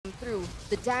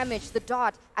the damage, the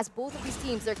dot, as both of these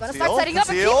teams, they're going to start setting up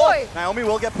a Keyboy. Naomi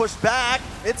will get pushed back.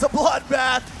 It's a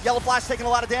bloodbath. Yellow Flash taking a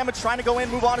lot of damage, trying to go in,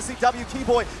 move on to CW.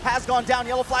 Keyboy has gone down.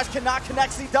 Yellow Flash cannot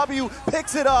connect. CW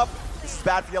picks it up. This is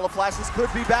bad for Yellow Flash. This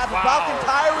could be bad for Falcon.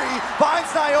 Kairi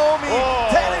binds Naomi.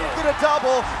 Can it get a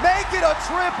double? Make it a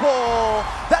triple.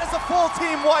 That is a full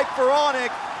team wipe for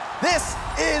Onic. This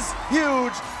is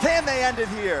huge. Can they end it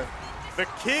here? The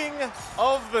king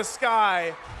of the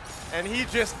sky, and he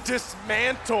just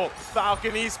dismantled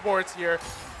Falcon Esports here.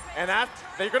 And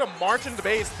they're going to march into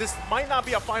base. This might not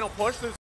be a final push.